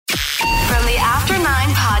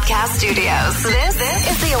Studios. This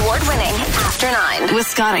is the award-winning After 9 with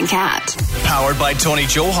Scott and Kat. Powered by Tony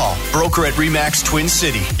Johal, broker at RE/MAX Twin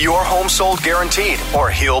City. Your home sold guaranteed, or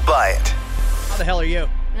he'll buy it. How the hell are you?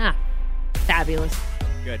 Fabulous.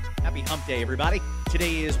 Good. Happy hump day, everybody.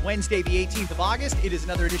 Today is Wednesday, the 18th of August. It is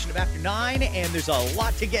another edition of After 9, and there's a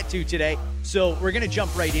lot to get to today. So we're going to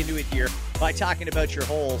jump right into it here by talking about your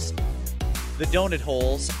holes. The donut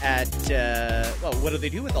holes at, what do they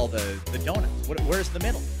do with all the donuts? Where's the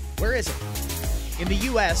middle? Where is it? In the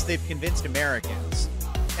U.S., they've convinced Americans,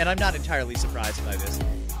 and I'm not entirely surprised by this,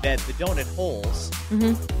 that the donut holes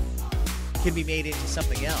can be made into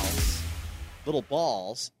something else. Little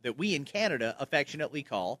balls that we in Canada affectionately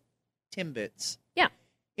call Timbits. Yeah.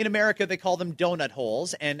 In America, they call them donut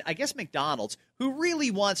holes, and I guess McDonald's, who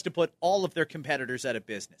really wants to put all of their competitors out of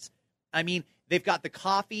business. I mean, they've got the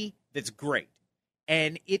coffee that's great,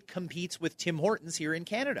 and it competes with Tim Hortons here in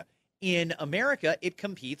Canada. In America, it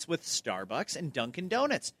competes with Starbucks and Dunkin'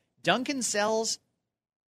 Donuts. Dunkin' sells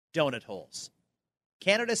donut holes.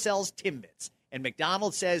 Canada sells Timbits. And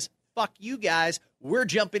McDonald's says, fuck you guys, we're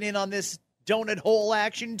jumping in on this donut hole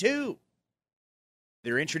action too.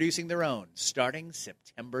 They're introducing their own starting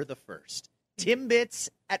September the 1st. Timbits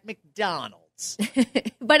at McDonald's.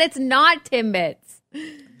 But it's not Timbits.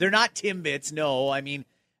 They're not Timbits, no. I mean,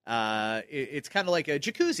 it's kind of like a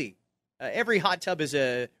jacuzzi. Every hot tub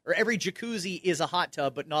every jacuzzi is a hot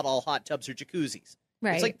tub, but not all hot tubs are jacuzzis.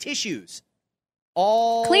 Right. It's like tissues.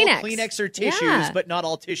 All Kleenex are tissues, but not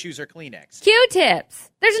all tissues are Kleenex.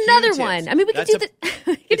 Q-tips. There's another Q-tips. one. I mean, we could do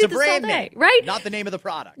It's a this brand all day, name, right? Not the name of the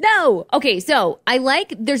product. No. Okay, so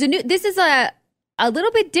this is a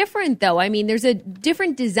little bit different, though. I mean, there's a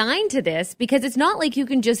different design to this because it's not like you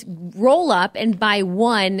can just roll up and buy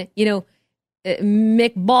one,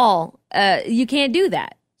 McBall. You can't do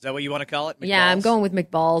that. Is that what you want to call it? McBalls? Yeah, I'm going with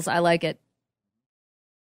McBalls. I like it.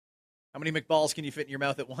 How many McBalls can you fit in your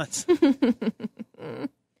mouth at once? You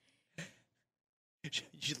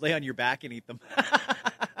should lay on your back and eat them.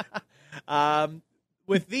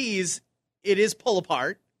 With these, it is pull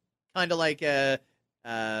apart, kind of like I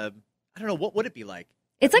don't know, what would it be like?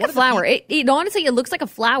 It's like a flower. It honestly, it looks like a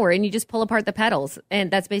flower, and you just pull apart the petals, and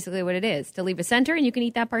that's basically what it is. To leave a center, and you can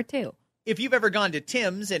eat that part too. If you've ever gone to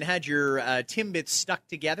Tim's and had your Timbits stuck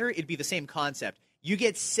together, it'd be the same concept. You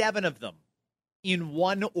get 7 of them in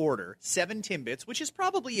one order, 7 Timbits, which is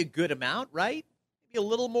probably a good amount, right? Maybe a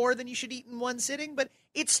little more than you should eat in one sitting, but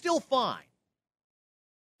it's still fine.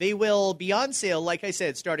 They will be on sale, like I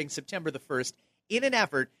said, starting September the 1st, in an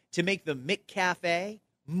effort to make the McCafe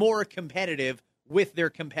more competitive with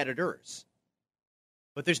their competitors.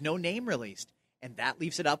 But there's no name released, and that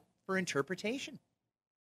leaves it up for interpretation.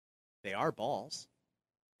 They are balls.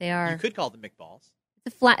 They are. You could call them McBalls.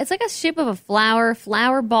 It's like a shape of a flower.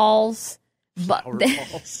 Flower balls. Flower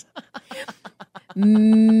balls.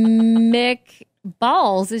 McBalls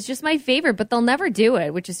is just my favorite, but they'll never do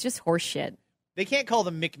it, which is just horseshit. They can't call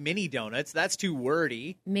them McMini donuts. That's too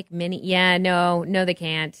wordy. McMini. Yeah, no, they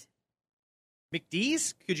can't.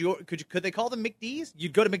 McD's? Could they call them McD's?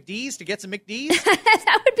 You'd go to McD's to get some McD's?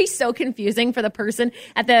 That would be so confusing for the person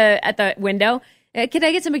at the window. Can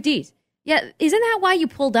I get some McD's? Yeah, isn't that why you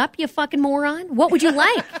pulled up, you fucking moron? What would you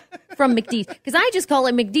like from McD's? Because I just call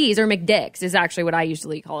it McD's, or McDick's is actually what I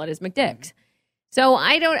usually call it, is McDick's. So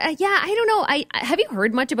I don't know. Have you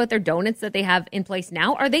heard much about their donuts that they have in place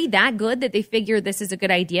now? Are they that good that they figure this is a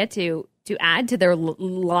good idea to add to their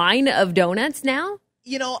line of donuts now?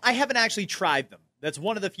 I haven't actually tried them. That's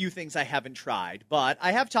one of the few things I haven't tried. But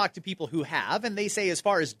I have talked to people who have, and they say as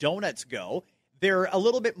far as donuts go, they're a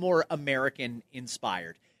little bit more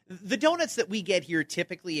American-inspired. The donuts that we get here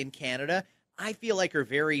typically in Canada, I feel like are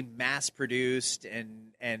very mass-produced,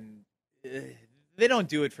 and they don't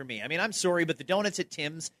do it for me. I mean, I'm sorry, but the donuts at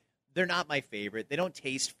Tim's, they're not my favorite. They don't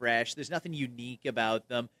taste fresh. There's nothing unique about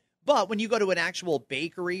them. But when you go to an actual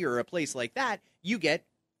bakery or a place like that, you get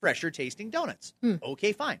fresher-tasting donuts.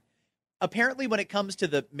 Okay, fine. Apparently, when it comes to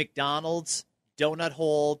the McDonald's, donut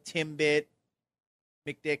hole, Timbit,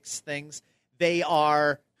 McDick's things, they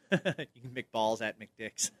are, you can McBalls at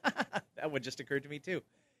McDick's. That one just occurred to me too.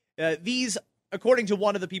 These, according to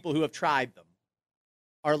one of the people who have tried them,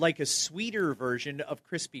 are like a sweeter version of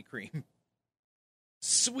Krispy Kreme.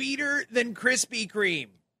 Sweeter than Krispy Kreme.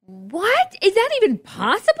 What? Is that even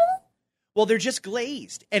possible? Well, they're just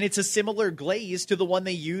glazed, and it's a similar glaze to the one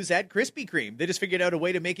they use at Krispy Kreme. They just figured out a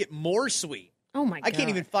way to make it more sweet. Oh, my God. I can't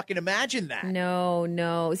even fucking imagine that.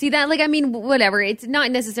 No. See, that, whatever. It's not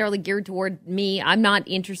necessarily geared toward me. I'm not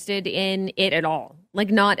interested in it at all.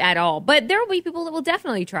 Not at all. But there will be people that will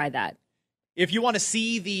definitely try that. If you want to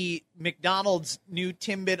see the McDonald's new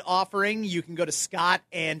Timbit offering, you can go to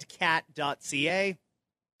scottandcat.ca.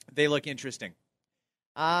 They look interesting.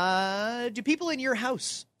 Do people in your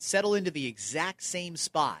house settle into the exact same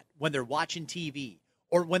spot when they're watching TV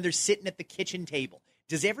or when they're sitting at the kitchen table?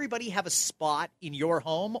 Does everybody have a spot in your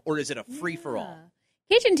home, or is it a free-for-all?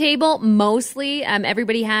 Kitchen table, mostly.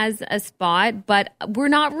 Everybody has a spot, but we're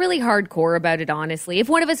not really hardcore about it, honestly. If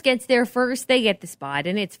one of us gets there first, they get the spot,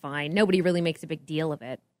 and it's fine. Nobody really makes a big deal of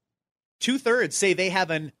it. 2/3 say they have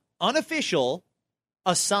an unofficial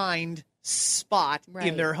assigned spot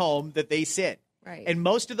in their home that they sit. Right. And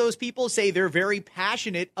most of those people say they're very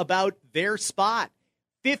passionate about their spot.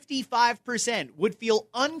 55% would feel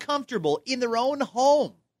uncomfortable in their own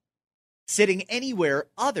home sitting anywhere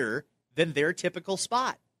other than their typical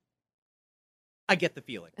spot. I get the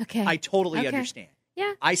feeling. Okay. I totally understand.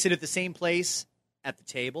 Yeah. I sit at the same place at the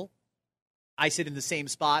table. I sit in the same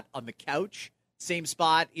spot on the couch, same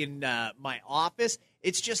spot in my office.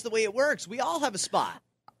 It's just the way it works. We all have a spot.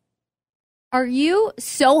 Are you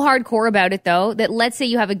so hardcore about it, though, that let's say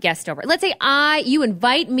you have a guest over. Let's say you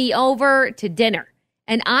invite me over to dinner,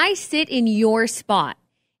 and I sit in your spot.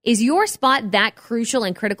 Is your spot that crucial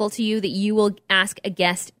and critical to you that you will ask a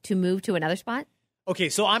guest to move to another spot? Okay,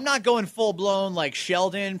 so I'm not going full-blown like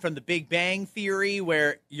Sheldon from the Big Bang Theory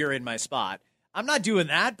where you're in my spot. I'm not doing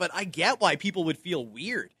that, but I get why people would feel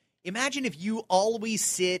weird. Imagine if you always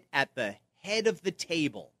sit at the head of the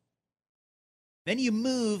table. Then you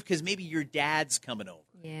move because maybe your dad's coming over.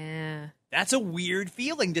 Yeah. That's a weird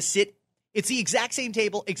feeling to sit. It's the exact same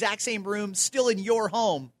table, exact same room, still in your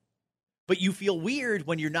home. But you feel weird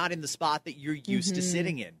when you're not in the spot that you're used to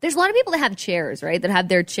sitting in. There's a lot of people that have chairs, right? That have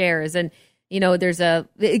their chairs. And, you know,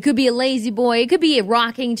 it could be a lazy boy. It could be a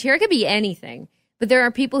rocking chair. It could be anything. But there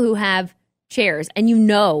are people who have chairs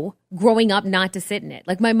and growing up not to sit in it.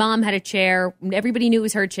 Like my mom had a chair. Everybody knew it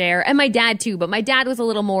was her chair. And my dad too. But my dad was a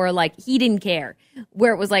little more like he didn't care.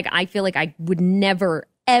 Where it was like, I feel like I would never,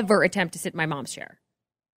 ever attempt to sit in my mom's chair.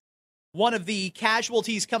 One of the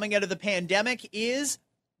casualties coming out of the pandemic is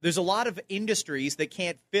there's a lot of industries that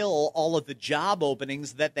can't fill all of the job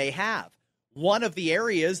openings that they have. One of the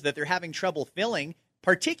areas that they're having trouble filling,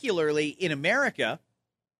 particularly in America,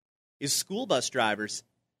 is school bus drivers.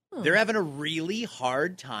 They're having a really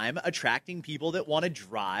hard time attracting people that want to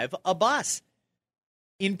drive a bus.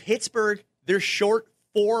 In Pittsburgh, they're short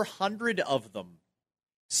 400 of them.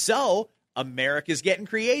 So, America's getting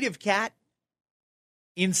creative, Kat.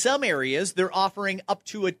 In some areas, they're offering up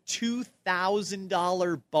to a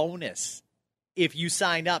 $2,000 bonus if you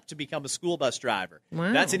sign up to become a school bus driver.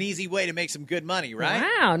 Wow. That's an easy way to make some good money, right?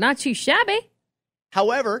 Wow, not too shabby.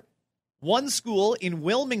 However, one school in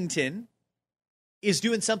Wilmington is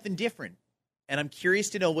doing something different. And I'm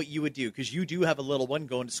curious to know what you would do, because you do have a little one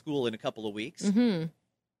going to school in a couple of weeks. Mm-hmm.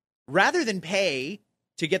 Rather than pay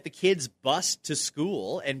to get the kids bused to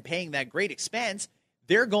school and paying that great expense,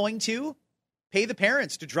 they're going to pay the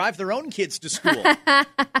parents to drive their own kids to school.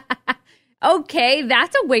 Okay,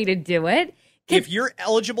 that's a way to do it. If you're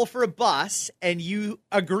eligible for a bus and you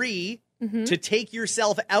agree to take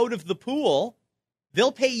yourself out of the pool,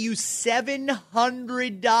 they'll pay you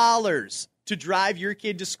 $700 to drive your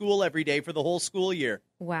kid to school every day for the whole school year.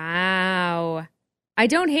 Wow. I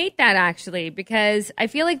don't hate that, actually, because I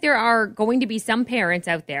feel like there are going to be some parents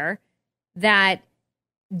out there that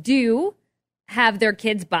do have their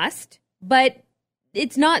kids bused, but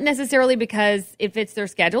it's not necessarily because it fits their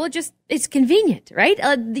schedule. It's convenient, right?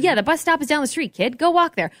 Yeah, the bus stop is down the street, kid. Go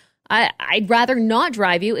walk there. I'd rather not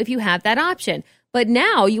drive you if you have that option. But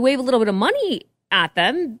now you wave a little bit of money at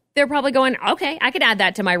them. They're probably going, okay, I could add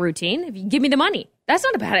that to my routine if you give me the money. That's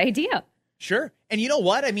not a bad idea. Sure. And you know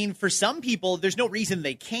what? I mean, for some people, there's no reason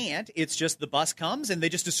they can't. It's just the bus comes and they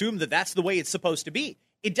just assume that that's the way it's supposed to be.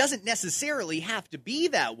 It doesn't necessarily have to be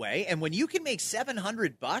that way. And when you can make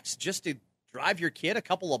 $700 just to drive your kid a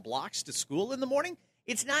couple of blocks to school in the morning,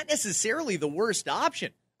 it's not necessarily the worst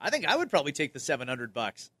option. I think I would probably take the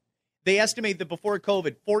 $700. They estimate that before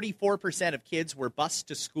COVID, 44% of kids were bused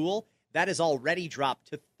to school. That has already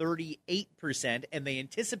dropped to 38%, and they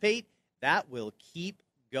anticipate that will keep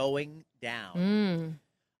going down.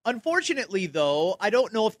 Unfortunately, though, I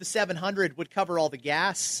don't know if the $700 would cover all the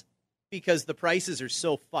gas because the prices are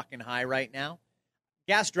so fucking high right now.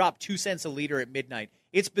 Gas dropped 2 cents a liter at midnight.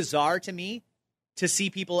 It's bizarre to me to see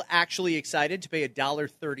people actually excited to pay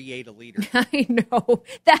 $1.38 a liter. I know.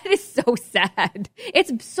 That is so sad.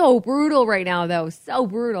 It's so brutal right now, though. So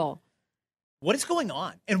brutal. What is going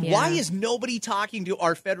on? And why is nobody talking to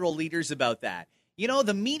our federal leaders about that? You know,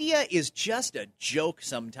 the media is just a joke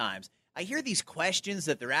sometimes. I hear these questions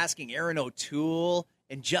that they're asking Aaron O'Toole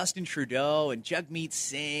and Justin Trudeau and Jagmeet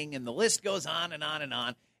Singh, and the list goes on and on and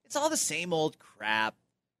on. It's all the same old crap.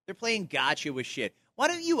 They're playing gotcha with shit. Why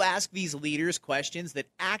don't you ask these leaders questions that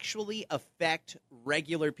actually affect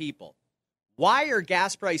regular people? Why are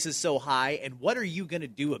gas prices so high, and what are you going to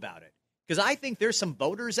do about it? Because I think there's some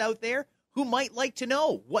voters out there who might like to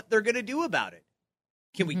know what they're going to do about it.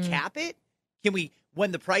 Can we cap it? Can we,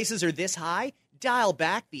 when the prices are this high, dial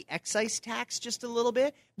back the excise tax just a little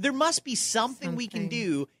bit? There must be something we can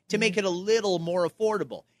do to make it a little more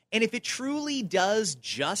affordable. And if it truly does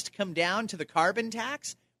just come down to the carbon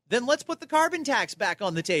tax, then let's put the carbon tax back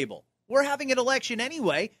on the table. We're having an election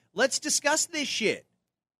anyway. Let's discuss this shit.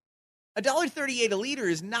 $1.38 a liter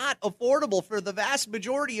is not affordable for the vast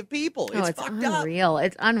majority of people. It's fucked unreal.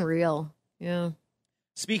 It's unreal. Yeah.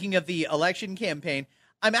 Speaking of the election campaign,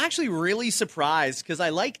 I'm actually really surprised because I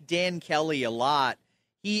like Dan Kelly a lot.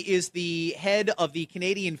 He is the head of the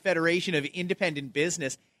Canadian Federation of Independent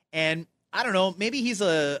Business. And I don't know, maybe he's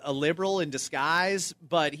a liberal in disguise,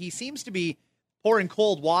 but he seems to be pouring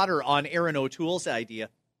cold water on Erin O'Toole's idea.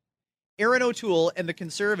 Erin O'Toole and the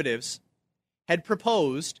Conservatives had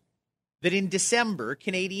proposed that in December,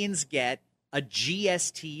 Canadians get a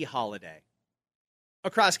GST holiday.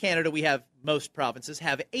 Across Canada, most provinces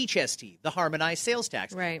have HST, the harmonized sales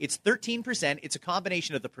tax. Right. It's 13%. It's a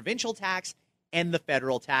combination of the provincial tax and the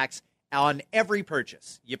federal tax on every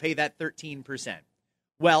purchase. You pay that 13%.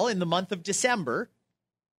 Well, in the month of December,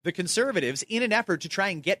 the Conservatives, in an effort to try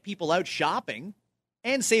and get people out shopping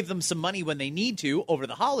and save them some money when they need to over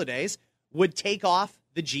the holidays, would take off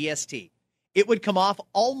the GST. It would come off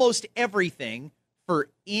almost everything for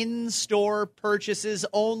in-store purchases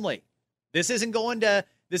only. This isn't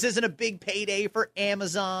a big payday for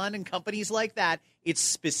Amazon and companies like that. It's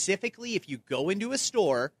specifically if you go into a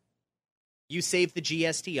store, you save the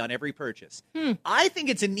GST on every purchase. I think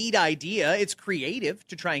it's a neat idea. It's creative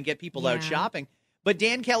to try and get people out shopping. But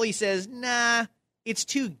Dan Kelly says, nah, it's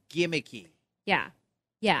too gimmicky. Yeah.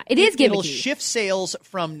 Yeah, it is gimmicky. It'll shift sales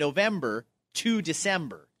from November to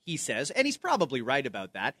December, he says. And he's probably right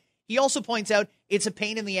about that. He also points out it's a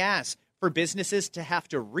pain in the ass for businesses to have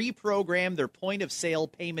to reprogram their point-of-sale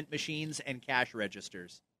payment machines and cash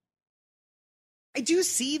registers. I do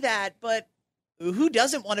see that, but who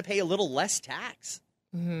doesn't want to pay a little less tax?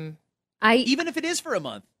 Mm-hmm. Even if it is for a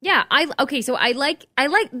month. Yeah, so I like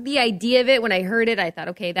the idea of it. When I heard it, I thought,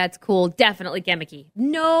 okay, that's cool. Definitely gimmicky.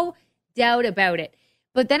 No doubt about it.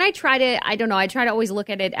 But then I try to always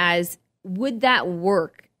look at it as, would that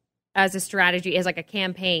work as a strategy, as like a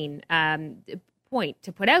campaign point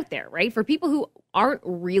to put out there, right? For people who aren't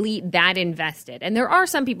really that invested. And there are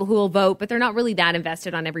some people who will vote, but they're not really that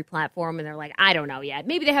invested on every platform. And they're like, I don't know yet.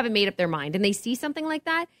 Maybe they haven't made up their mind. And they see something like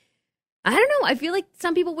that. I don't know. I feel like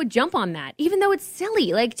some people would jump on that, even though it's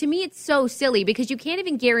silly. Like, to me, it's so silly because you can't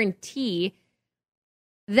even guarantee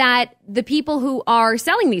that the people who are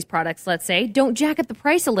selling these products, let's say, don't jack up the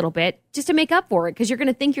price a little bit just to make up for it because you're going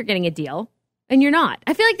to think you're getting a deal and you're not.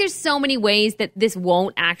 I feel like there's so many ways that this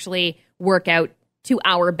won't actually work out to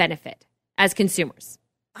our benefit as consumers.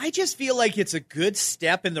 I just feel like it's a good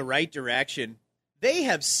step in the right direction. They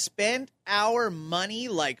have spent our money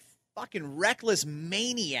like fucking reckless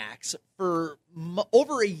maniacs for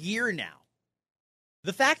over a year now.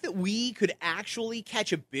 The fact that we could actually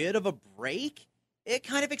catch a bit of a break, it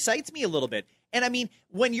kind of excites me a little bit. And I mean,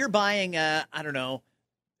 when you're buying,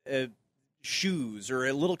 shoes or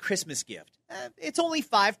a little Christmas gift, it's only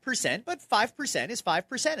 5%, but 5% is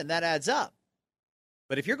 5%, and that adds up.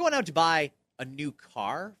 But if you're going out to buy a new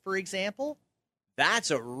car, for example,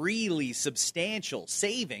 that's a really substantial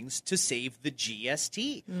savings to save the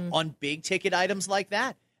GST on big ticket items like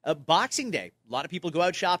that. Boxing Day, a lot of people go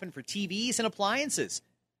out shopping for TVs and appliances.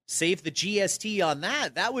 Save the GST on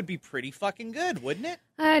that. That would be pretty fucking good, wouldn't it?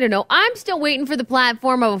 I don't know. I'm still waiting for the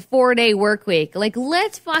platform of a 4-day work week. Like,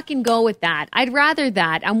 let's fucking go with that. I'd rather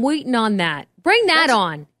that. I'm waiting on that. Bring that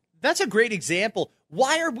on. That's a great example.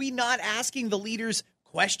 Why are we not asking the leaders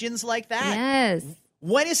questions like that? Yes.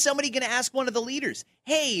 When is somebody going to ask one of the leaders,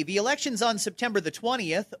 hey, the election's on September the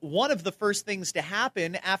 20th. One of the first things to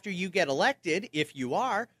happen after you get elected, if you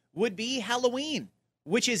are, would be Halloween,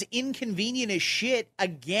 which is inconvenient as shit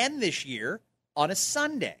again this year on a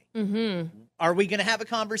Sunday. Mm-hmm. Are we going to have a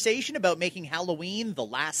conversation about making Halloween the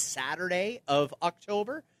last Saturday of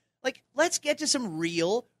October? Like, let's get to some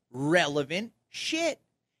real, relevant shit.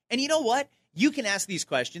 And you know what? You can ask these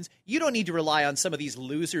questions. You don't need to rely on some of these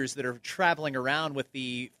losers that are traveling around with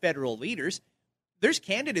the federal leaders. There's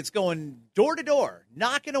candidates going door to door,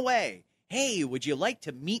 knocking away. Hey, would you like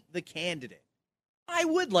to meet the candidate? I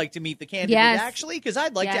would like to meet the candidate, actually, because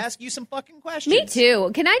I'd like to ask you some fucking questions. Me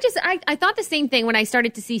too. Can I just, I thought the same thing when I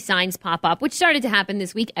started to see signs pop up, which started to happen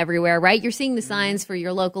this week everywhere, right? You're seeing the signs for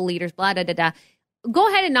your local leaders, blah, da, da, da. Go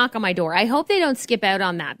ahead and knock on my door. I hope they don't skip out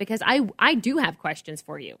on that because I do have questions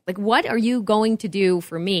for you. Like, what are you going to do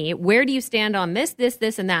for me? Where do you stand on this,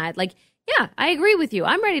 and that? Like, yeah, I agree with you.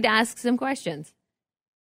 I'm ready to ask some questions.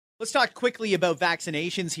 Let's talk quickly about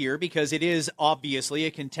vaccinations here because it is obviously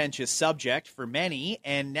a contentious subject for many.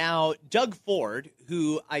 And now Doug Ford,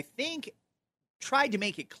 who I think tried to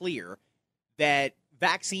make it clear that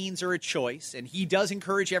vaccines are a choice, and he does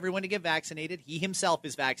encourage everyone to get vaccinated. He himself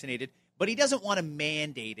is vaccinated, but he doesn't want to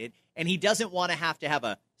mandate it, and he doesn't want to have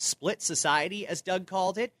a split society, as Doug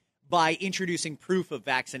called it, by introducing proof of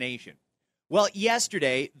vaccination. Well,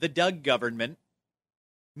 yesterday, the Doug government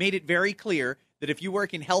made it very clear that if you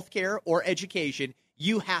work in healthcare or education,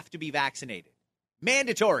 you have to be vaccinated.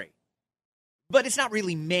 Mandatory. But it's not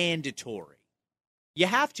really mandatory. You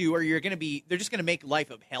have to, or they're just going to make life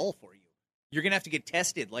of hell for you. You're going to have to get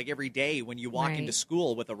tested like every day when you walk into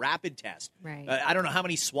school with a rapid test. Right. I don't know how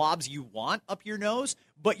many swabs you want up your nose,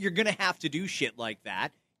 but you're going to have to do shit like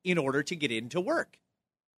that in order to get into work.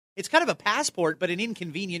 It's kind of a passport, but an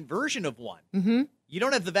inconvenient version of one. Mm-hmm. You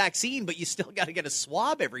don't have the vaccine, but you still got to get a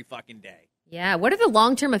swab every fucking day. Yeah, what are the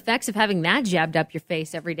long-term effects of having that jabbed up your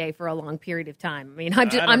face every day for a long period of time? I mean,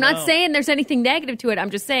 I'm not saying there's anything negative to it. I'm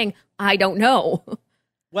just saying I don't know.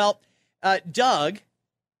 Well, Doug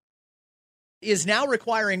is now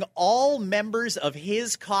requiring all members of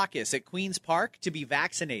his caucus at Queen's Park to be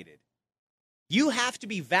vaccinated. You have to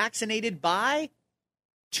be vaccinated by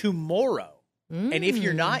tomorrow. And if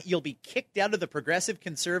you're not, you'll be kicked out of the Progressive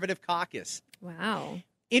Conservative Caucus. Wow.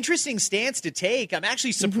 Interesting stance to take. I'm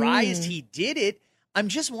actually surprised he did it. I'm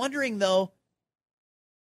just wondering, though,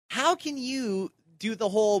 how can you do the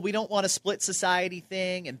whole we don't want a split society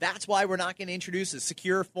thing, and that's why we're not going to introduce a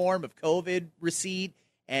secure form of COVID receipt,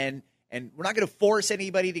 and we're not going to force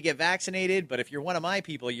anybody to get vaccinated, but if you're one of my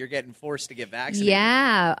people, you're getting forced to get vaccinated.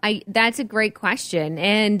 Yeah, that's a great question.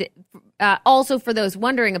 And also for those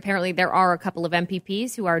wondering, apparently there are a couple of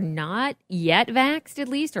MPPs who are not yet vaxxed, at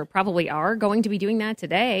least, or probably are going to be doing that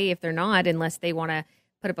today if they're not, unless they want to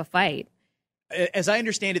put up a fight. As I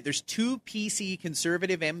understand it, there's 2 PC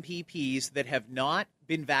conservative MPPs that have not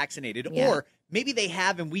been vaccinated, or maybe they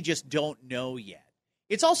have and we just don't know yet.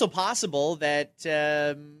 It's also possible that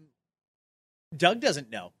Doug doesn't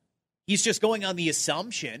know. He's just going on the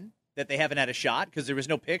assumption that they haven't had a shot because there was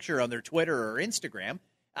no picture on their Twitter or Instagram.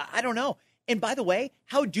 I don't know. And by the way,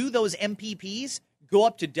 how do those MPPs go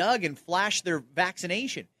up to Doug and flash their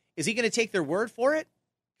vaccination? Is he going to take their word for it?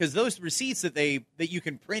 Because those receipts that you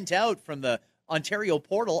can print out from the Ontario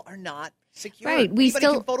portal are not secure. Right. Anybody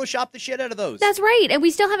can Photoshop the shit out of those. That's right. And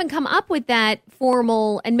we still haven't come up with that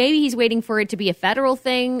formal, and maybe he's waiting for it to be a federal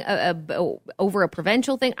thing over a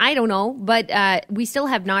provincial thing. I don't know. But we still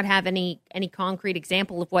have not have any concrete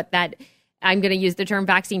example of what that, I'm going to use the term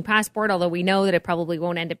vaccine passport, although we know that it probably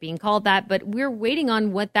won't end up being called that. But we're waiting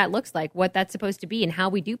on what that looks like, what that's supposed to be, and how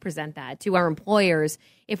we do present that to our employers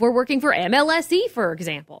if we're working for MLSE, for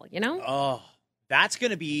example, you know? Oh, that's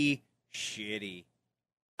going to be shitty.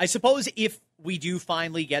 I suppose if we do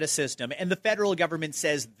finally get a system and the federal government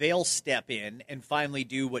says they'll step in and finally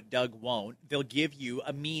do what Doug won't, they'll give you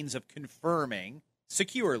a means of confirming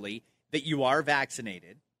securely that you are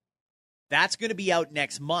vaccinated. That's going to be out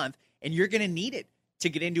next month, and you're going to need it to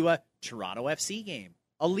get into a Toronto FC game,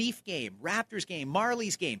 a Leaf game, Raptors game,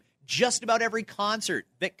 Marlies game. Just about every concert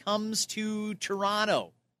that comes to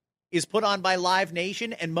Toronto is put on by Live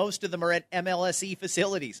Nation, and most of them are at MLSE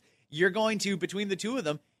facilities. You're going to, between the two of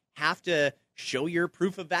them, have to show your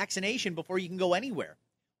proof of vaccination before you can go anywhere.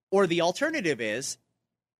 Or the alternative is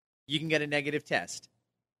you can get a negative test.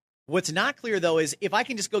 What's not clear, though, is if I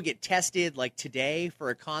can just go get tested like today for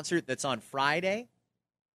a concert that's on Friday,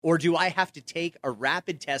 or do I have to take a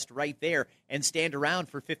rapid test right there and stand around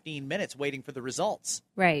for 15 minutes waiting for the results?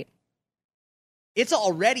 Right. It's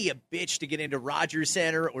already a bitch to get into Rogers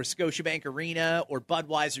Centre or Scotiabank Arena or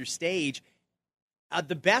Budweiser Stage. At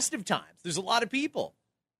the best of times, there's a lot of people.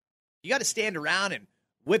 You got to stand around and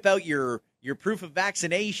whip out your proof of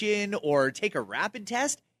vaccination or take a rapid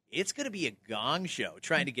test. It's going to be a gong show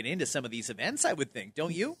trying to get into some of these events, I would think.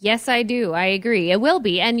 Don't you? Yes, I do. I agree. It will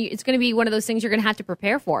be. And it's going to be one of those things you're going to have to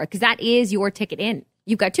prepare for because that is your ticket in.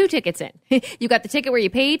 You've got 2 tickets in. You've got the ticket where you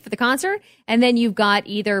paid for the concert, and then you've got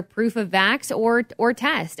either proof of vax or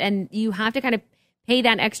test. And you have to kind of pay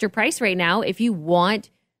that extra price right now if you want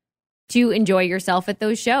to enjoy yourself at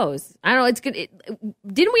those shows. I don't know. It's good.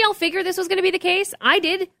 Didn't we all figure this was going to be the case? I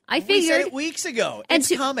did. I figured. We said it weeks ago. And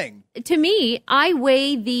it's coming. To me, I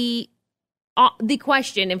weigh the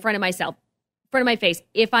question in front of myself, in front of my face,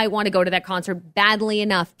 if I want to go to that concert badly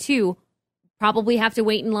enough to probably have to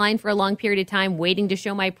wait in line for a long period of time, waiting to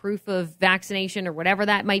show my proof of vaccination or whatever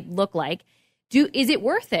that might look like. Is it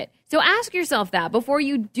worth it? So ask yourself that before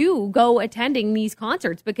you do go attending these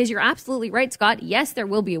concerts, because you're absolutely right, Scott. Yes, there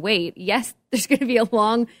will be a wait. Yes, there's going to be a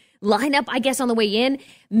long lineup, I guess, on the way in.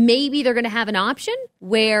 Maybe they're going to have an option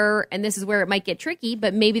where, and this is where it might get tricky,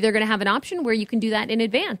 but maybe they're going to have an option where you can do that in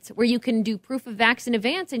advance, where you can do proof of vax in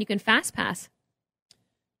advance and you can fast pass.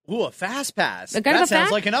 Ooh, a fast pass. That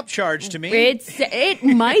sounds like an upcharge to me. It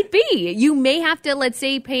might be. You may have to, let's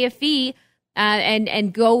say, pay a fee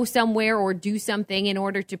and go somewhere or do something in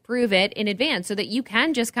order to prove it in advance, so that you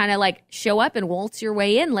can just kind of like show up and waltz your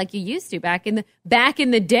way in like you used to back in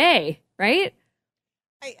the day, right?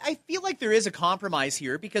 I feel like there is a compromise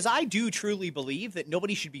here, because I do truly believe that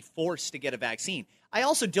nobody should be forced to get a vaccine. I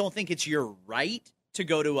also don't think it's your right to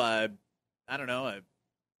go to a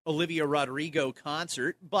Olivia Rodrigo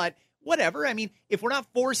concert, but whatever. I mean, if we're not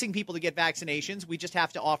forcing people to get vaccinations, we just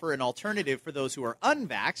have to offer an alternative for those who are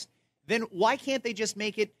unvaxxed, then why can't they just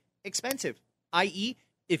make it expensive? I.e.,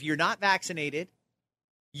 if you're not vaccinated,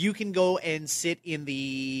 you can go and sit in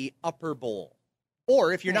the upper bowl.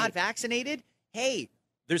 Or if you're not vaccinated, hey,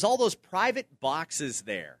 there's all those private boxes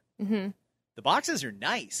there. Mm-hmm. The boxes are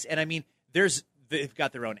nice. And I mean, they've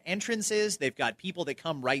got their own entrances. They've got people that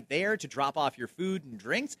come right there to drop off your food and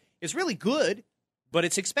drinks. It's really good, but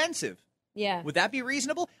it's expensive. Yeah. Would that be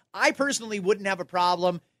reasonable? I personally wouldn't have a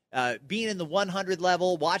problem being in the 100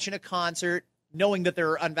 level, watching a concert, knowing that there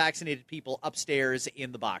are unvaccinated people upstairs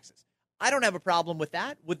in the boxes. I don't have a problem with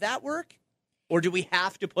that. Would that work? Or do we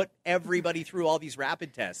have to put everybody through all these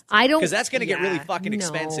rapid tests? I don't. Because that's going to get really fucking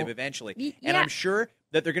expensive eventually. Yeah. And I'm sure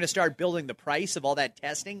that they're going to start building the price of all that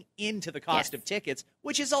testing into the cost of tickets,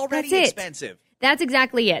 which is already expensive. That's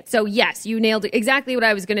exactly it. So, yes, you nailed exactly what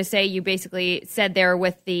I was going to say. You basically said there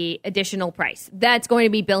with the additional price. That's going to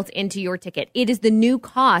be built into your ticket. It is the new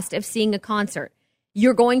cost of seeing a concert.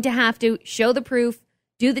 You're going to have to show the proof,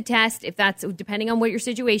 do the test. If that's depending on what your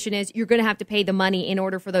situation is, you're going to have to pay the money in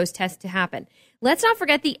order for those tests to happen. Let's not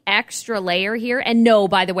forget the extra layer here. And no,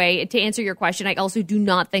 by the way, to answer your question, I also do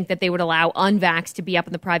not think that they would allow unvaxxed to be up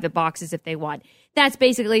in the private boxes if they want. That's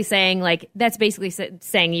basically saying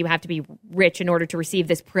you have to be rich in order to receive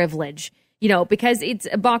this privilege, because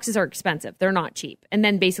boxes are expensive. They're not cheap. And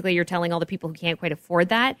then basically you're telling all the people who can't quite afford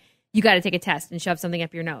that, you got to take a test and shove something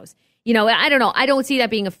up your nose. I don't know. I don't see that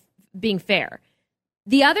being fair.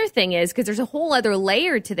 The other thing is, because there's a whole other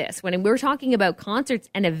layer to this, when we're talking about concerts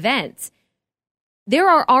and events, there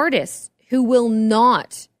are artists who will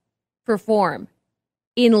not perform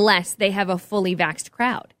unless they have a fully vaxxed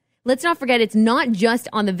crowd. Let's not forget, it's not just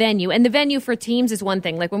on the venue. And the venue for teams is one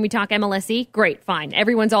thing. Like when we talk MLSE, great, fine.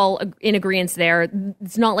 Everyone's all in agreement there.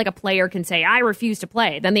 It's not like a player can say, I refuse to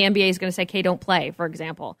play. Then the NBA is going to say, okay, don't play, for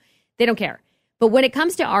example. They don't care. But when it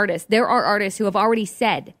comes to artists, there are artists who have already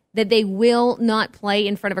said that they will not play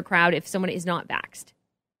in front of a crowd if someone is not vaxxed.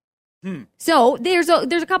 So there's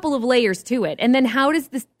a couple of layers to it. And then how does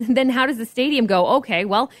the stadium go? Okay,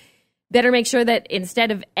 well, better make sure that instead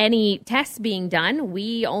of any tests being done,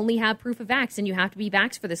 we only have proof of vax, and you have to be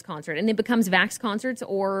vaxxed for this concert. And it becomes vax concerts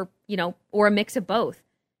or a mix of both.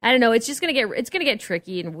 I don't know. It's going to get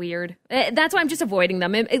tricky and weird. That's why I'm just avoiding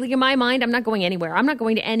them. In my mind, I'm not going anywhere. I'm not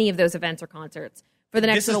going to any of those events or concerts for the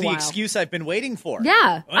next little while. This is the excuse I've been waiting for.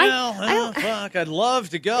 Yeah. Fuck. I'd love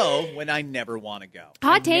to go when I never want to go.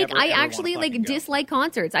 Hot take. I actually dislike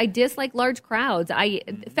concerts. I dislike large crowds.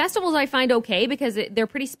 Festivals I find okay because they're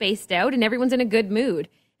pretty spaced out and everyone's in a good mood.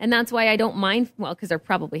 And that's why I don't mind, well, because they're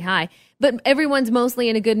probably high. But everyone's mostly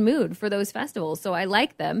in a good mood for those festivals, so I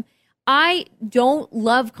like them. I don't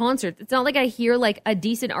love concerts. It's not like I hear like a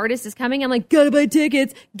decent artist is coming. I'm like, gotta buy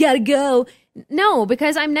tickets, gotta go. No,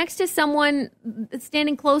 because I'm next to someone,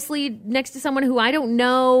 standing closely next to someone who I don't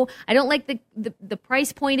know. I don't like the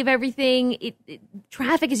price point of everything.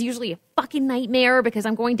 Traffic is usually a fucking nightmare because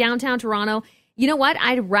I'm going downtown Toronto. You know what?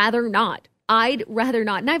 I'd rather not.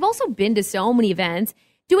 And I've also been to so many events.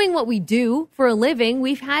 Doing what we do for a living,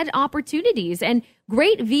 we've had opportunities and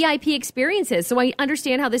great VIP experiences. So I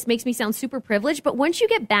understand how this makes me sound super privileged, but once you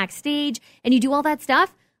get backstage and you do all that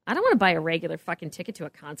stuff, I don't want to buy a regular fucking ticket to a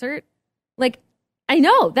concert. Like, I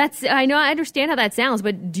know. I understand how that sounds,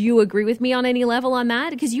 but do you agree with me on any level on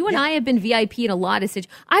that? Because you and I have been VIP in a lot of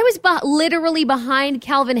situations. I was literally behind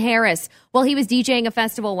Calvin Harris while he was DJing a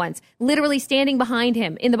festival once, literally standing behind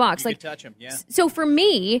him in the box. You could touch him, yeah. So for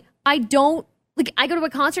me, I go to a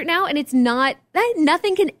concert now, and it's not that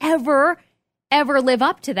nothing can ever live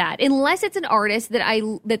up to that unless it's an artist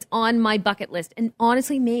that's on my bucket list. And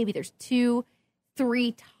honestly, maybe there's 2-3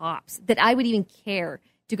 tops that I would even care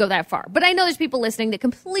to go that far. But I know there's people listening that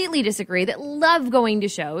completely disagree, that love going to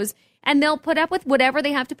shows, and they'll put up with whatever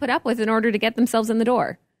they have to put up with in order to get themselves in the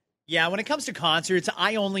door. Yeah, when it comes to concerts,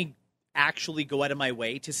 I only actually go out of my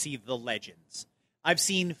way to see the legends. I've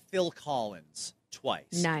seen Phil Collins twice.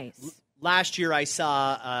 Nice. Last year I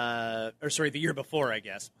saw, the year before, I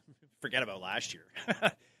guess. Forget about last year.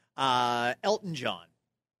 Elton John.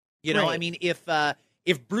 You know, Right. I mean, if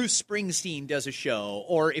Bruce Springsteen does a show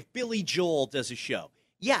or if Billy Joel does a show,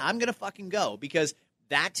 yeah, I'm going to fucking go, because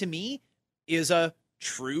that to me is a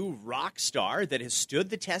true rock star that has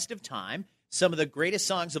stood the test of time. Some of the greatest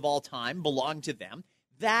songs of all time belong to them.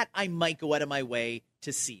 That I might go out of my way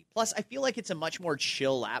to see. Plus, I feel like it's a much more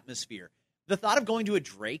chill atmosphere. The thought of going to a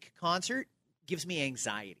Drake concert gives me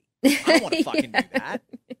anxiety. I don't want to fucking do that.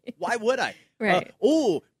 Why would I? Right.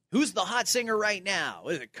 Who's the hot singer right now?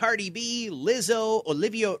 Is it Cardi B, Lizzo,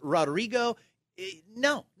 Olivia Rodrigo?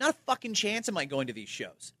 No, not a fucking chance am I going to these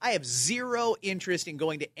shows. I have zero interest in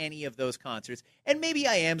going to any of those concerts. And maybe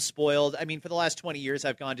I am spoiled. I mean, for the last 20 years,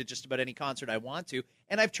 I've gone to just about any concert I want to,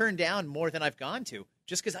 and I've turned down more than I've gone to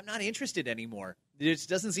just because I'm not interested anymore. It just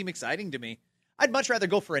doesn't seem exciting to me. I'd much rather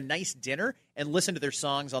go for a nice dinner and listen to their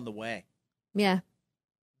songs on the way Yeah.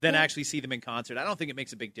 than actually see them in concert. I don't think it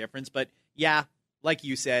makes a big difference, but yeah, like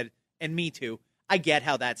you said, and me too, I get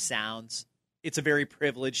how that sounds. It's a very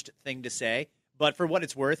privileged thing to say, but for what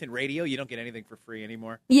it's worth, in radio, you don't get anything for free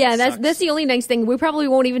anymore. Yeah, It that's sucks. the only nice thing. We probably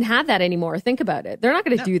won't even have that anymore. Think about it. They're not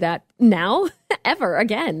going to do that now, ever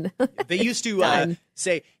again. They used to Done.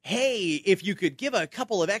 say, hey, if you could give a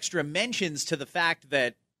couple of extra mentions to the fact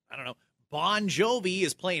that, I don't know, Bon Jovi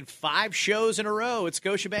is playing 5 shows in a row at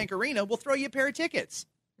Scotiabank Arena, we'll throw you a pair of tickets.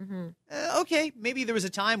 Mm-hmm. Okay, maybe there was a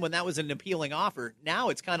time when that was an appealing offer. Now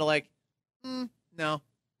it's kind of like, no,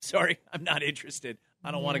 sorry, I'm not interested. I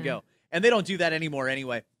don't want to go. And they don't do that anymore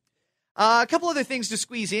anyway. A couple other things to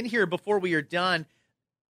squeeze in here before we are done.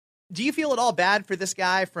 Do you feel at all bad for this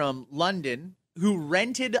guy from London who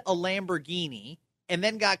rented a Lamborghini and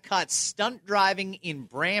then got caught stunt driving in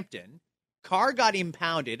Brampton? Car got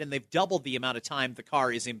impounded, and they've doubled the amount of time the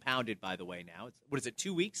car is impounded, by the way, now. What is it,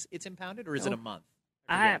 2 weeks it's impounded, or is it a month?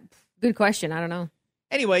 Good question. I don't know.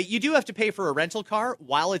 Anyway, you do have to pay for a rental car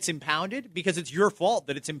while it's impounded because it's your fault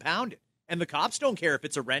that it's impounded. And the cops don't care if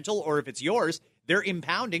it's a rental or if it's yours. They're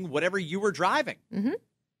impounding whatever you were driving. Mm-hmm.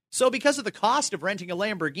 So because of the cost of renting a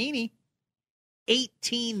Lamborghini,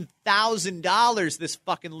 $18,000 this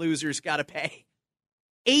fucking loser's got to pay.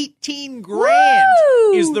 18 grand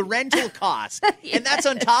Woo! is the rental cost. And that's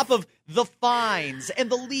on top of the fines and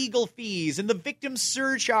the legal fees and the victim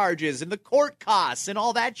surcharges and the court costs and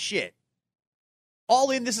all that shit.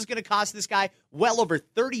 All in, this is going to cost this guy well over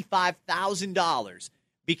 $35,000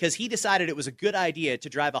 because he decided it was a good idea to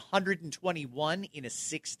drive 121 in a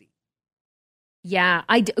 60. Yeah.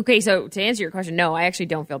 Okay, so to answer your question, no, I actually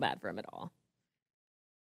don't feel bad for him at all.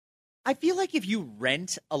 I feel like if you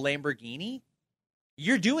rent a Lamborghini,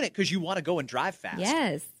 you're doing it because you want to go and drive fast.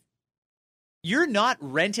 Yes. You're not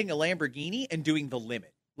renting a Lamborghini and doing the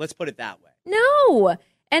limit. Let's put it that way. No.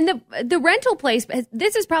 And the rental place,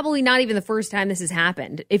 this is probably not even the first time this has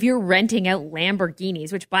happened. If you're renting out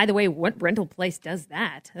Lamborghinis, which, by the way, what rental place does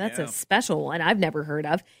that? That's a special one I've never heard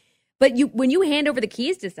of. But when you hand over the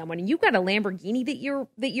keys to someone and you've got a Lamborghini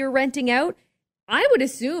that you're renting out, I would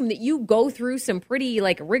assume that you go through some pretty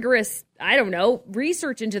rigorous, I don't know,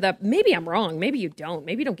 research into maybe I'm wrong. Maybe you don't.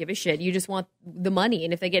 Maybe you don't give a shit. You just want the money.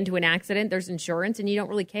 And if they get into an accident, there's insurance and you don't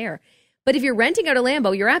really care. But if you're renting out a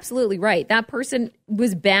Lambo, you're absolutely right. That person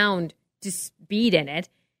was bound to speed in it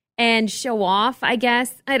and show off, I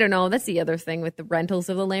guess. I don't know. That's the other thing with the rentals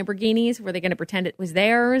of the Lamborghinis. Were they going to pretend it was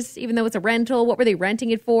theirs, even though it's a rental? What were they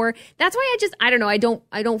renting it for? That's why I don't know.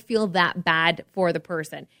 I don't feel that bad for the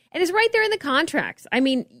person. And it's right there in the contracts. I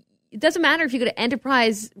mean, it doesn't matter if you go to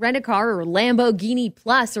Enterprise Rent-A-Car or Lamborghini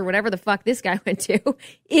Plus or whatever the fuck this guy went to.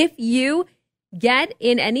 If you get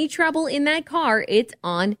in any trouble in that car, it's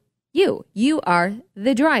on you. You are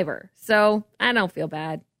the driver. So I don't feel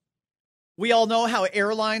bad. We all know how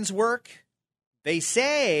airlines work. They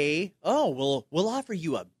say, we'll offer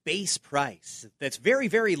you a base price that's very,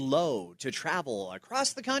 very low to travel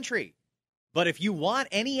across the country. But if you want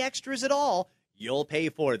any extras at all, you'll pay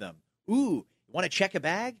for them. Ooh, Want to check a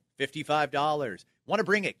bag? $55. Want to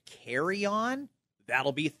bring a carry-on?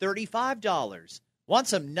 That'll be $35. Want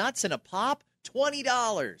some nuts and a pop?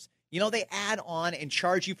 $20. You know, they add on and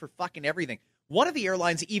charge you for fucking everything. One of the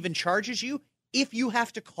airlines even charges you if you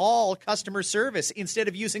have to call customer service instead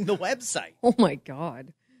of using the website. Oh, my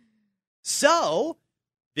God. So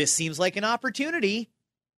this seems like an opportunity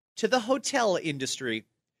to the hotel industry.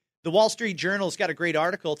 The Wall Street Journal's got a great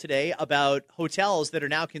article today about hotels that are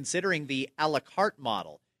now considering the a la carte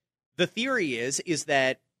model. The theory is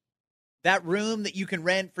that room that you can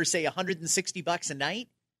rent for, say, $160 a night,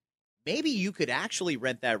 maybe you could actually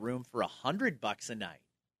rent that room for $100 a night.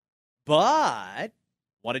 But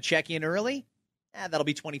want to check in early? That'll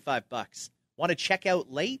be $25. Want to check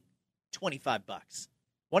out late? $25.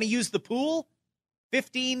 Want to use the pool?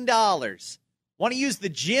 $15. Want to use the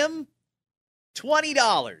gym?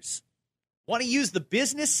 $20. Want to use the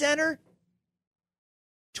business center?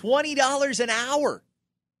 $20 an hour.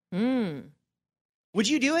 Would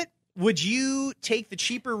you do it? Would you take the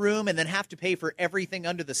cheaper room and then have to pay for everything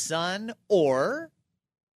under the sun? Or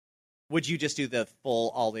would you just do the full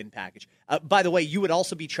all-in package? By the way, you would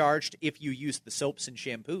also be charged if you used the soaps and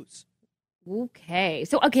shampoos. Okay.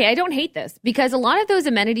 So, I don't hate this because a lot of those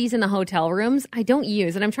amenities in the hotel rooms I don't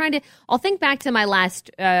use. And I'll think back to my last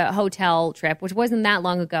hotel trip, which wasn't that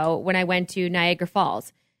long ago when I went to Niagara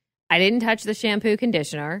Falls. I didn't touch the shampoo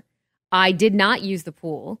conditioner. I did not use the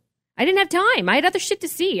pool. I didn't have time. I had other shit to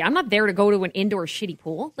see. I'm not there to go to an indoor shitty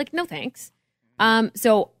pool. Like, no thanks.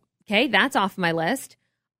 So, that's off my list.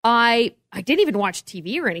 I didn't even watch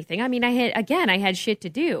TV or anything. I mean, I had shit to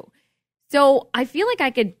do. So I feel like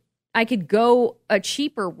I could go a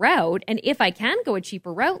cheaper route. And if I can go a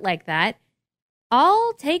cheaper route like that,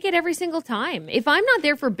 I'll take it every single time. If I'm not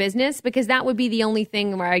there for business, because that would be the only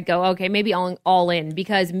thing where I'd go, okay, maybe all in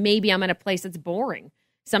because maybe I'm in a place that's boring.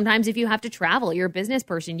 Sometimes if you have to travel, you're a business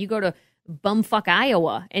person, you go to bumfuck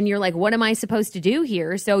Iowa and you're like, what am I supposed to do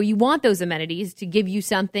here? So you want those amenities to give you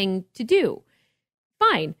something to do.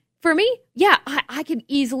 Fine. For me, I could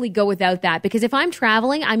easily go without that because if I'm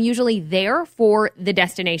traveling, I'm usually there for the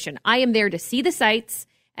destination. I am there to see the sights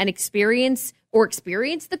and experience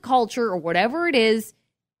the culture or whatever it is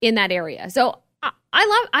in that area. So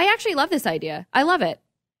I actually love this idea. I love it.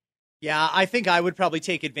 Yeah, I think I would probably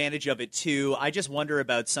take advantage of it too. I just wonder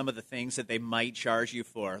about some of the things that they might charge you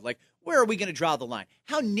for. Like, where are we going to draw the line?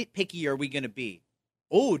 How nitpicky are we going to be?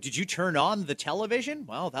 Oh, did you turn on the television?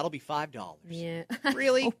 Well, that'll be $5. Yeah.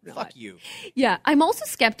 Really? Fuck you. Yeah, I'm also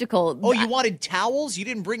skeptical. Oh, you wanted towels? You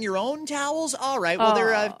didn't bring your own towels? All right. Well,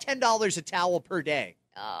 they're $10 a towel per day.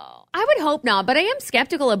 Oh, I would hope not, but I am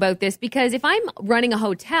skeptical about this because if I'm running a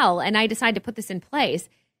hotel and I decide to put this in place,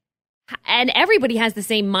 and everybody has the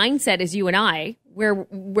same mindset as you and I, where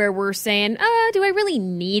we're saying, do I really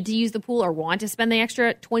need to use the pool or want to spend the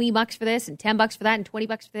extra $20 for this and $10 for that and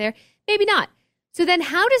 $20 for there? Maybe not. So then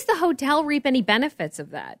how does the hotel reap any benefits of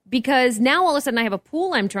that? Because now all of a sudden I have a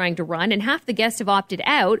pool I'm trying to run and half the guests have opted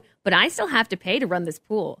out, but I still have to pay to run this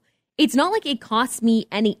pool. It's not like it costs me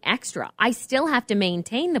any extra. I still have to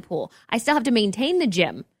maintain the pool. I still have to maintain the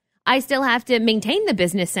gym. I still have to maintain the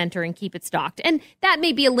business center and keep it stocked. And that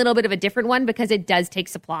may be a little bit of a different one because it does take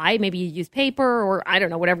supply. Maybe you use paper or I don't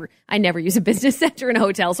know, whatever. I never use a business center in a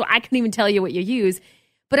hotel, so I couldn't even tell you what you use.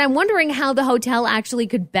 But I'm wondering how the hotel actually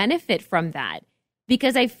could benefit from that.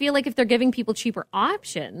 Because I feel like if they're giving people cheaper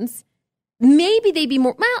options, maybe they'd be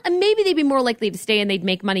more likely to stay and they'd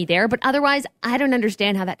make money there. But otherwise, I don't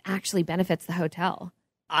understand how that actually benefits the hotel.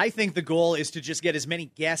 I think the goal is to just get as many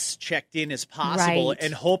guests checked in as possible Right.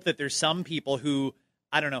 and hope that there's some people who,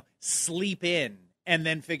 I don't know, sleep in and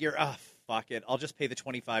then figure, fuck it, I'll just pay the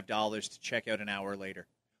 $25 to check out an hour later.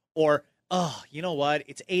 Or, you know what,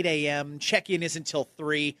 it's 8 a.m., check-in isn't till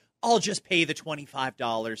 3, I'll just pay the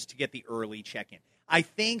 $25 to get the early check-in. I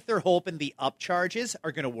think they're hoping the upcharges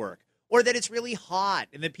are going to work. Or that it's really hot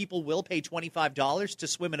and that people will pay $25 to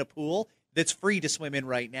swim in a pool that's free to swim in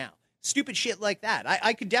right now. Stupid shit like that.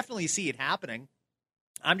 I could definitely see it happening.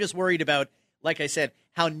 I'm just worried about, like I said,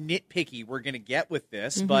 how nitpicky we're going to get with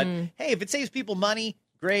this. Mm-hmm. But, hey, if it saves people money,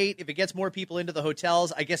 great. If it gets more people into the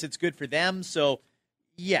hotels, I guess it's good for them. So,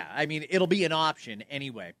 yeah, I mean, it'll be an option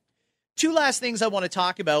anyway. Two last things I want to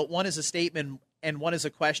talk about. One is a statement and one is a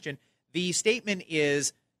question. The statement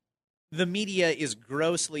is the media is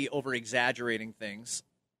grossly over-exaggerating things.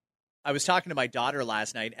 I was talking to my daughter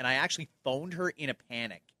last night, and I actually phoned her in a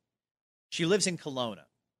panic. She lives in Kelowna,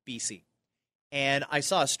 BC. And I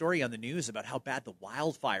saw a story on the news about how bad the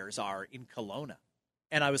wildfires are in Kelowna.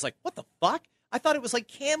 And I was like, what the fuck? I thought it was like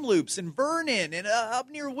Kamloops and Vernon and up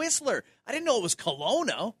near Whistler. I didn't know it was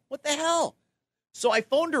Kelowna. What the hell? So I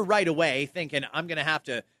phoned her right away thinking I'm going to have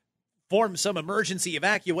to form some emergency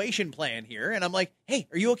evacuation plan here. And I'm like, hey,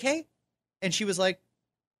 are you okay? And she was like,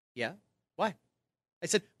 yeah, why? I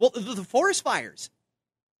said, well, the forest fires.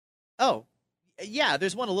 Oh, yeah,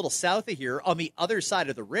 there's one a little south of here on the other side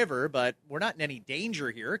of the river, but we're not in any danger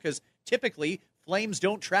here because typically flames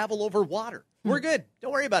don't travel over water. We're good.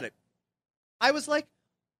 Don't worry about it. I was like,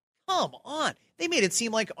 come on. They made it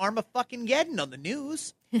seem like Armageddon on the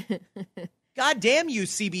news. God damn you,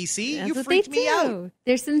 CBC. That's you what freaked they me do. out.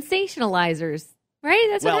 They're sensationalizers, right?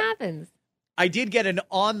 That's Well, what happens. I did get an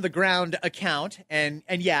on-the-ground account, and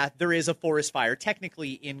yeah, there is a forest fire,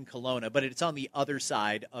 technically in Kelowna, but it's on the other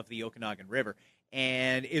side of the Okanagan River,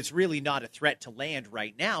 and it's really not a threat to land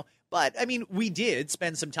right now. But, I mean, we did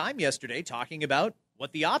spend some time yesterday talking about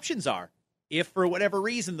what the options are. If, for whatever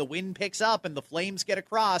reason, the wind picks up and the flames get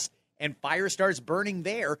across and fire starts burning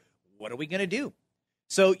there, what are we going to do?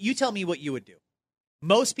 So you tell me what you would do.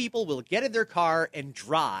 Most people will get in their car and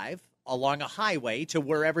drive along a highway to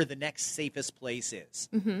wherever the next safest place is.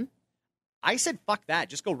 Mm-hmm. I said, fuck that.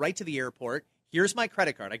 Just go right to the airport. Here's my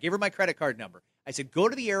credit card. I gave her my credit card number. I said, go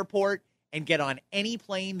to the airport and get on any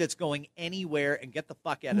plane that's going anywhere and get the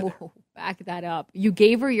fuck out of there. Whoa, back that up. You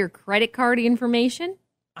gave her your credit card information?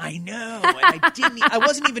 I know. And I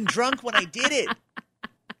wasn't even drunk when I did it.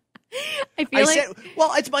 I said,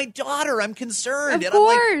 well, it's my daughter. I'm concerned. Of and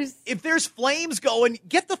course. I'm like, if there's flames going,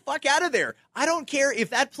 get the fuck out of there. I don't care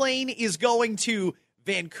if that plane is going to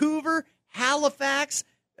Vancouver, Halifax,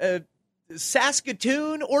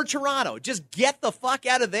 Saskatoon, or Toronto. Just get the fuck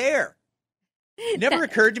out of there. It never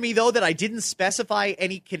occurred to me, though, that I didn't specify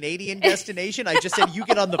any Canadian destination. I just said, you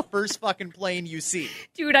get on the first fucking plane you see.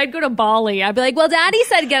 Dude, I'd go to Bali. I'd be like, well, Daddy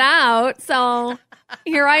said get out, so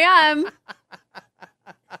here I am.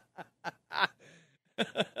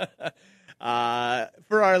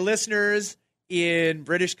 For our listeners in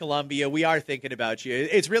British Columbia, we are thinking about you.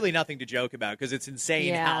 It's really nothing to joke about because it's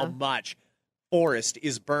insane how much forest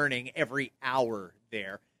is burning every hour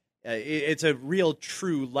there. It's a real,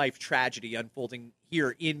 true life tragedy unfolding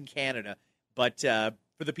here in Canada. But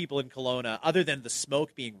for the people in Kelowna, other than the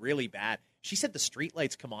smoke being really bad, she said the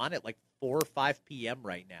streetlights come on at like 4 or 5 p.m.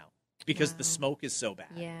 right now because the smoke is so bad.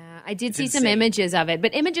 Yeah, I did see insane. some images of it,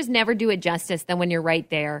 but images never do it justice than when you're right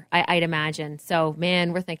there, I'd imagine. So,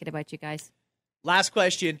 man, we're thinking about you guys. Last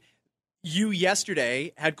question. You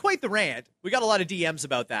yesterday had quite the rant. We got a lot of DMs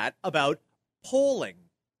about that, about polling.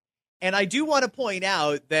 And I do want to point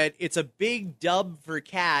out that it's a big dub for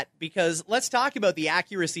Kat because let's talk about the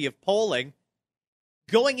accuracy of polling.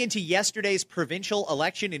 Going into yesterday's provincial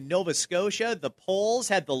election in Nova Scotia, the polls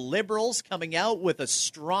had the Liberals coming out with a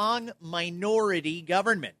strong minority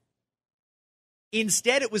government.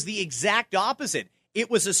 Instead, it was the exact opposite. It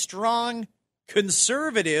was a strong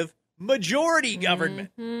conservative majority government.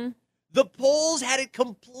 Mm-hmm. The polls had it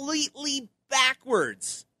completely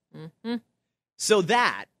backwards. Mm-hmm. So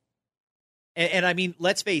that, and I mean,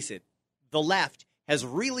 let's face it, the left has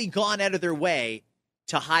really gone out of their way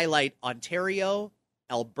to highlight Ontario,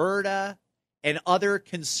 Alberta, and other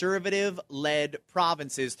conservative-led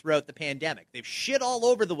provinces throughout the pandemic. They've shit all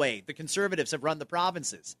over the way the Conservatives have run the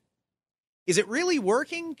provinces. Is it really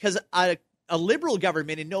working? Because a Liberal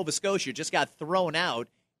government in Nova Scotia just got thrown out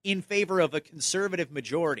in favor of a Conservative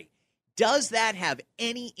majority. Does that have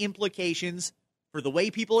any implications for the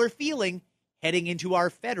way people are feeling heading into our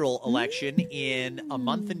federal election in a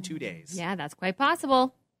month and 2 days? Yeah, that's quite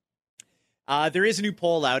possible. There is a new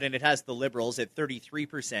poll out, and it has the Liberals at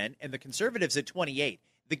 33% and the Conservatives at 28%.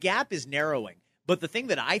 The gap is narrowing. But the thing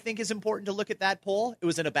that I think is important to look at that poll, it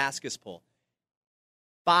was an Abascus poll.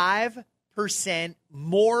 5%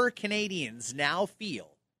 more Canadians now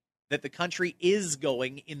feel that the country is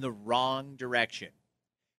going in the wrong direction.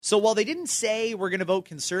 So while they didn't say we're going to vote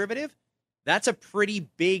Conservative, that's a pretty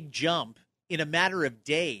big jump in a matter of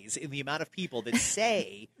days in the amount of people that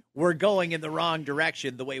say we're going in the wrong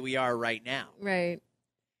direction the way we are right now. Right.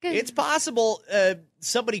 Good. It's possible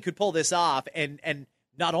somebody could pull this off and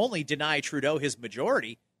not only deny Trudeau his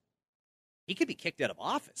majority, he could be kicked out of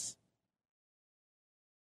office.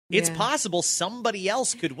 It's possible somebody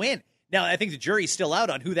else could win. Now, I think the jury's still out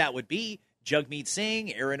on who that would be. Jagmeet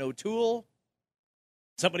Singh, Aaron O'Toole,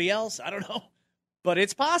 somebody else. I don't know. But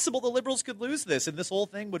it's possible the Liberals could lose this and this whole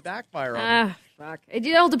thing would backfire on them. Fuck.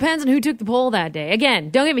 It all depends on who took the poll that day.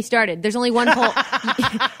 Again, don't get me started. There's only one poll.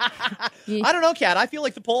 I don't know, Kat. I feel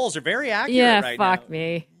like the polls are very accurate right now. Fuck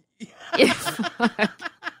me. Yeah, fuck.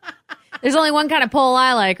 There's only one kind of poll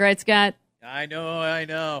I like, right, Scott? I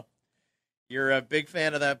know. You're a big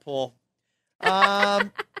fan of that poll.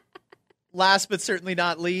 last but certainly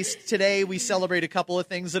not least, today we celebrate a couple of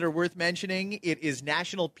things that are worth mentioning. It is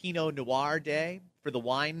National Pinot Noir Day for the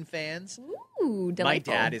wine fans. Ooh,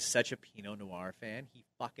 delightful. My dad is such a Pinot Noir fan. He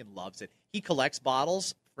fucking loves it. He collects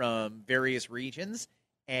bottles from various regions,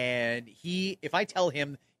 and if I tell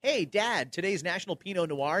him, hey, Dad, today's National Pinot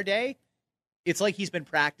Noir Day, it's like he's been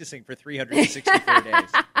practicing for 364 days.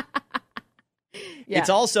 Yeah. It's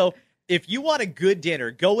also, if you want a good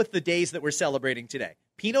dinner, go with the days that we're celebrating today.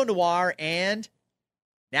 Pinot Noir and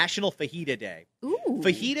National Fajita Day. Ooh.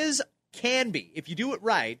 Fajitas can be, if you do it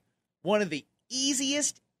right, one of the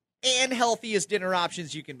easiest and healthiest dinner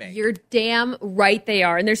options you can make. You're damn right they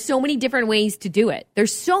are. And there's so many different ways to do it. You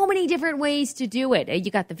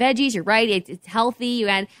got the veggies, you're right. It's healthy. You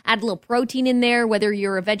add a little protein in there, whether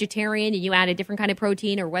you're a vegetarian and you add a different kind of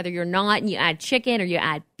protein, or whether you're not and you add chicken or you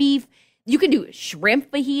add beef. You can do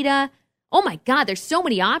shrimp fajita. Oh my God, there's so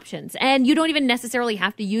many options. And you don't even necessarily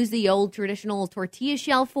have to use the old traditional tortilla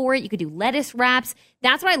shell for it. You could do lettuce wraps.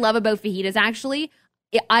 That's what I love about fajitas, actually.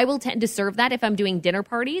 I will tend to serve that if I'm doing dinner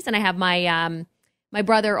parties and I have my my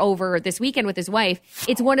brother over this weekend with his wife.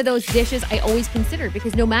 It's one of those dishes I always consider,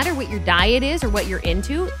 because no matter what your diet is or what you're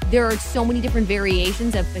into, there are so many different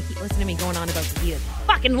variations of fajitas. Listen to me going on about fajitas.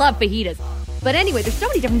 Fucking love fajitas. But anyway, there's so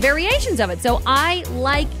many different variations of it. So I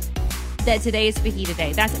like that today is fajita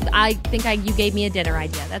day. I think you gave me a dinner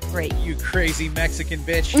idea. That's great. You crazy Mexican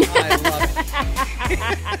bitch. I love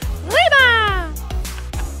it. Viva!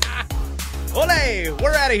 Ole!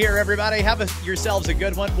 We're out of here, everybody. Have yourselves a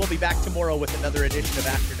good one. We'll be back tomorrow with another edition of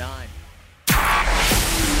After 9.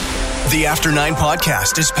 The After 9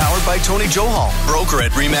 podcast is powered by Tony Johal, broker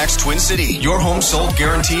at RE/MAX Twin City. Your home sold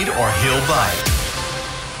guaranteed or he'll buy.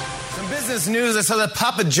 Some business news. I saw that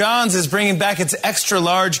Papa John's is bringing back its extra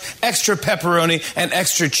large, extra pepperoni, and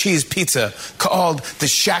extra cheese pizza called the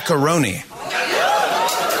Shaq-a-Roni.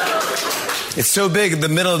 It's so big, the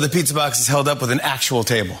middle of the pizza box is held up with an actual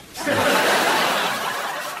table.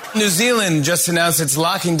 New Zealand just announced it's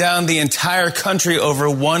locking down the entire country over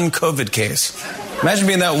one COVID case. Imagine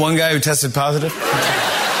being that one guy who tested positive.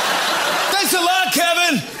 Thanks a lot,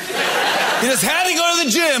 Kevin. You just had to go to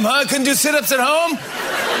the gym, huh? Couldn't do sit-ups at home?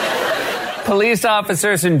 Police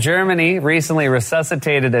officers in Germany recently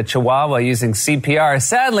resuscitated a Chihuahua using CPR.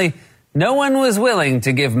 Sadly, no one was willing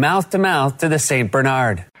to give mouth-to-mouth to the St.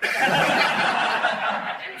 Bernard.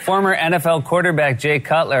 Former NFL quarterback Jay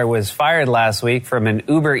Cutler was fired last week from an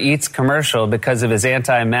Uber Eats commercial because of his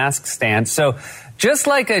anti-mask stance. So just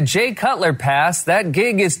like a Jay Cutler pass, that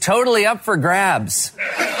gig is totally up for grabs.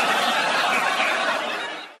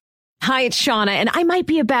 Hi, it's Shauna, and I might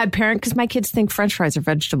be a bad parent because my kids think French fries are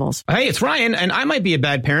vegetables. Hey, it's Ryan, and I might be a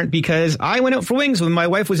bad parent because I went out for wings when my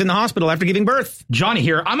wife was in the hospital after giving birth. Johnny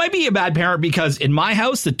here. I might be a bad parent because in my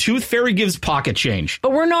house, the tooth fairy gives pocket change.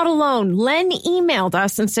 But we're not alone. Len emailed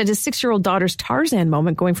us and said his 6-year-old daughter's Tarzan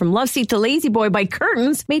moment going from love seat to lazy boy by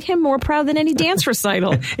curtains made him more proud than any dance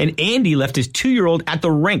recital. And Andy left his 2-year-old at the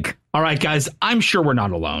rink. All right, guys, I'm sure we're not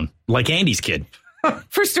alone. Like Andy's kid.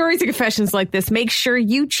 For stories and confessions like this, make sure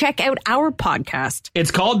you check out our podcast.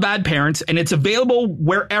 It's called Bad Parents, and it's available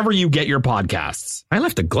wherever you get your podcasts. I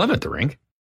left a glove at the rink.